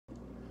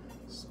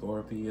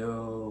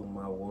Scorpio,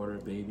 my water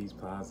babies,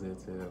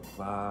 positive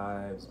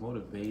vibes,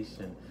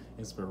 motivation,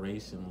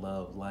 inspiration,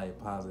 love,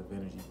 light, positive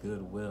energy,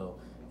 goodwill,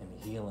 and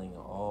healing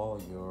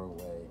all your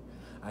way.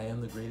 I am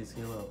the greatest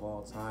healer of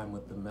all time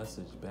with the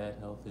message, bad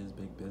health is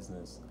big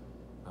business.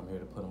 I'm here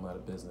to put them out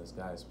of business.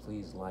 Guys,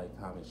 please like,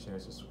 comment, share,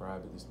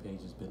 subscribe. If this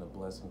page has been a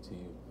blessing to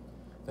you.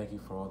 Thank you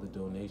for all the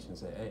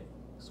donations. Hey,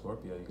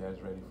 Scorpio, you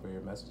guys ready for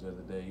your message of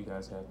the day? You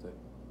guys have to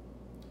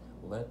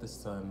let the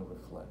sun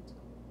reflect.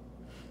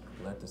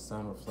 Let the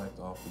sun reflect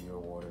off of your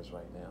waters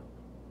right now.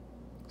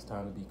 It's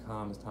time to be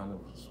calm. It's time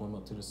to swim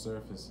up to the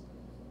surface.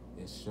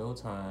 It's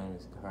showtime.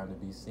 It's time to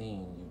be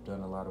seen. You've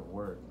done a lot of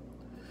work.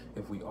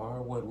 If we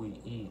are what we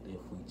eat,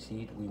 if we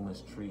cheat, we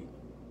must treat.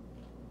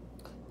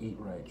 Eat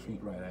right,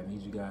 treat right. I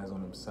need you guys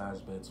on the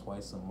massage bed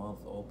twice a month.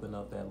 Open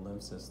up that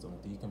lymph system.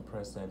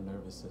 Decompress that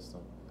nervous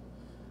system.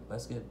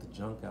 Let's get the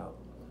junk out.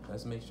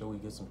 Let's make sure we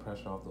get some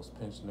pressure off those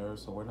pinched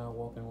nerves so we're not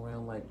walking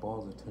around like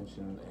balls of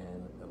tension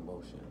and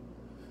emotion.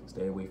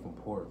 Stay away from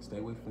pork. Stay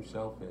away from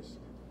shellfish.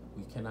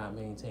 We cannot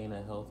maintain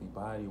a healthy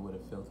body with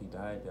a filthy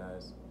diet,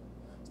 guys.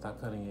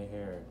 Stop cutting your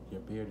hair.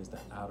 Your beard is the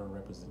outer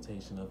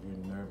representation of your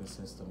nervous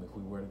system. If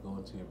we were to go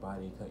into your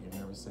body and cut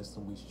your nervous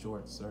system, we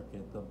short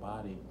circuit the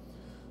body.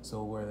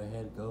 So where the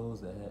head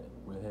goes,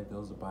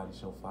 the body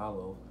shall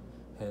follow.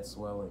 Head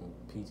swelling,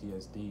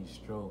 PTSD,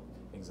 stroke,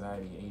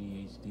 anxiety,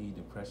 ADHD,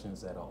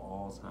 depression's at an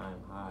all-time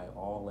high,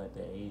 all at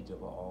the age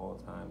of an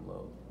all-time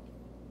low.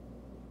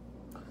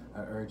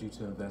 I urge you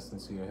to invest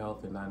into your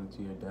health and not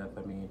into your death.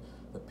 I mean,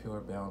 the pure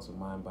balance of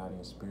mind, body,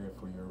 and spirit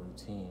for your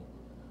routine,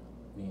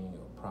 meaning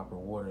proper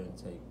water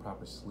intake,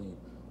 proper sleep,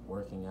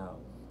 working out,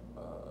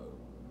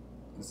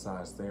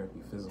 massage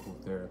therapy, physical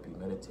therapy,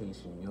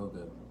 meditation,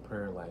 yoga,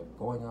 prayer life,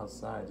 going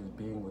outside, just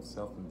being with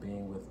self and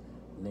being with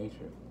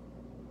nature.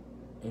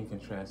 In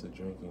contrast to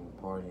drinking,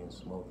 partying,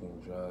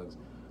 smoking, drugs,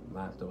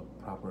 not the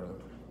proper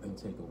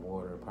intake of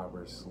water,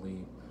 proper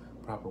sleep,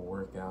 proper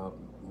workout,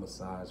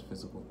 massage,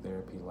 physical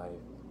therapy life.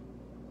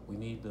 We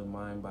need the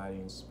mind, body,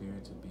 and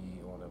spirit to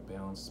be on a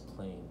balanced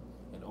plane,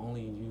 and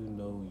only you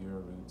know your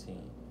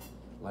routine.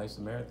 Life's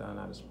a marathon,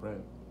 not a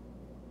sprint.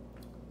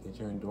 Get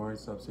your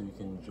endurance up so you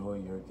can enjoy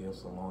your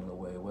gifts along the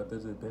way. What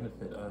does it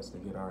benefit us to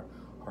get our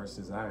heart's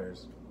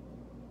desires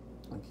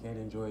and can't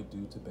enjoy it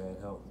due to bad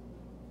health?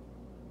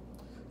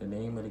 The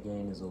name of the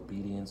game is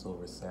obedience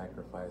over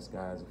sacrifice,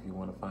 guys. If you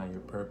want to find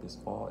your purpose,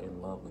 fall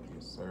in love with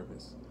your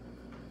service.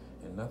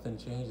 And nothing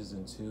changes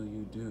until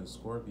you do.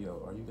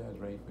 Scorpio, are you guys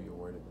ready for your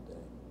word of the day?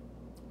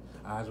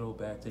 Eyes roll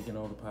back, taking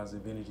all the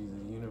positive energies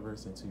of the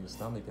universe into your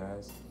stomach,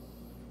 guys.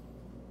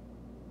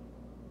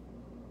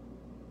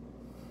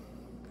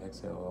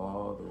 Exhale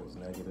all those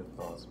negative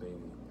thoughts,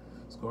 baby.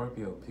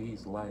 Scorpio,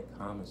 peace, like,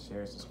 comment,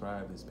 share,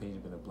 subscribe. This page has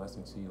been a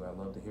blessing to you. I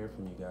love to hear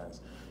from you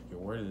guys. Your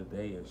word of the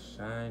day is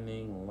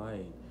shining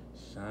light.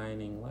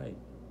 Shining light.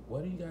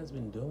 What have you guys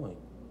been doing?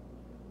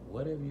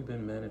 What have you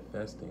been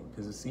manifesting?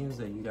 Because it seems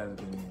that you guys have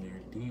been in your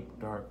deep,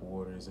 dark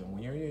waters. And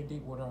when you're in your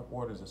deep, dark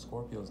waters, the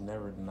Scorpio is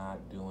never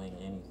not doing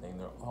anything.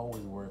 They're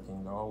always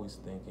working. They're always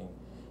thinking.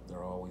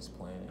 They're always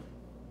planning.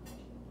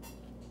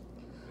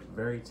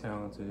 Very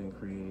talented and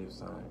creative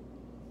sign.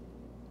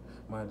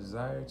 My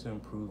desire to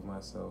improve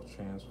myself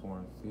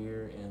transformed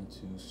fear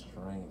into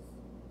strength.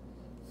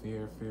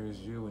 Fear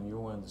fears you, and you're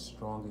one of the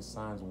strongest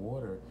signs.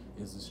 Water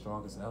is the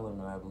strongest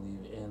element, I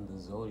believe, in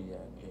the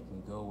zodiac. It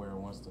can go where it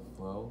wants to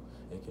flow.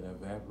 It can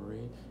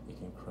evaporate. It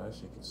can crush.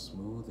 It can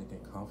smooth. It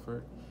can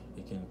comfort.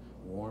 It can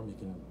warm. It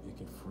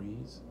can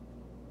freeze.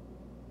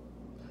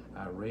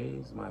 I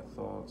raise my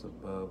thoughts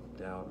above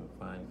doubt and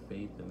find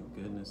faith in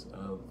the goodness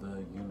of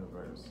the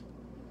universe.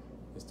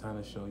 It's time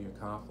to show your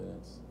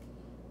confidence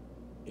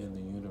in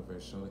the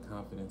universe. Show the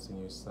confidence in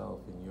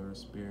yourself, in your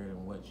spirit,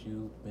 and what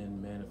you've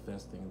been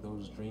manifesting.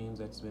 Those dreams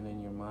that's been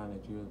in your mind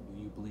that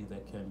you believe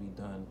that can be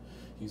done.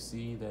 You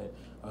see that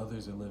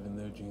others are living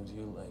their dreams.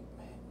 You're like,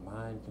 man,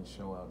 mine can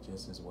show out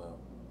just as well.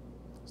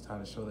 It's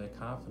time to show that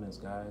confidence,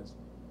 guys.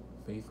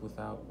 Faith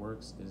without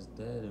works is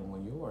dead. And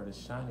when you are the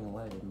shining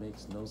light, it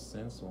makes no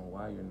sense on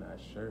why you're not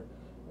sure,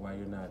 why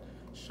you're not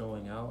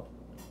showing out,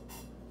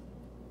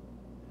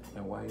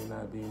 and why you're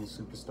not being the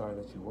superstar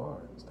that you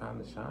are. It's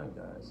time to shine,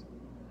 guys.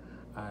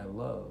 I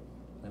love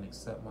and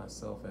accept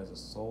myself as a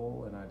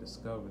soul, and I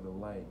discover the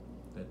light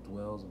that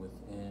dwells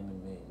within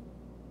me.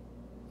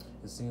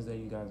 It seems that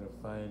you guys are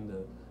finding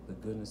the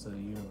goodness of the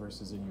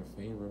universe is in your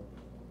favor.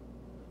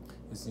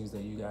 It seems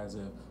that you guys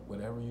have,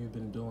 whatever you've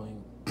been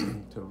doing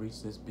to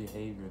reach this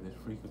behavior, this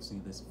frequency,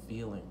 this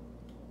feeling,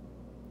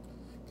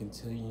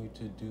 continue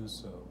to do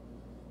so.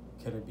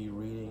 Can it be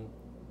reading?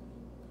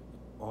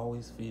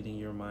 Always feeding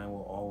your mind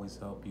will always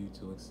help you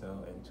to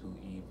excel and to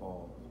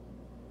evolve.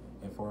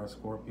 And for our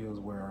Scorpios,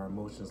 where our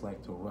emotions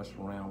like to rush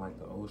around like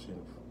the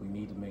ocean, we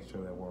need to make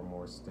sure that we're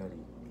more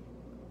steady.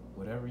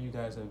 Whatever you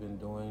guys have been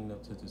doing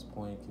up to this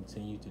point,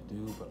 continue to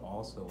do, but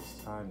also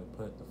it's time to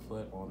put the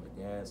foot on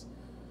the gas,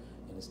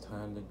 and it's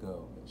time to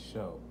go and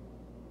show.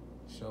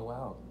 Show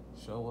out.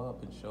 Show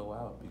up and show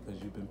out,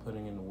 because you've been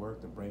putting in the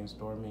work, the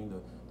brainstorming,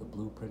 the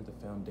blueprint,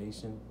 the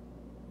foundation.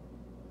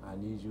 I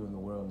need you and the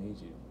world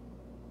needs you.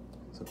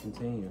 So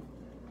continue.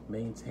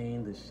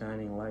 Maintain the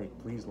shining light.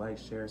 Please like,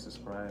 share,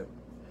 subscribe,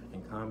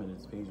 and comment.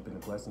 This page has been a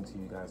blessing to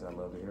you guys. I'd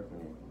love to hear from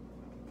you.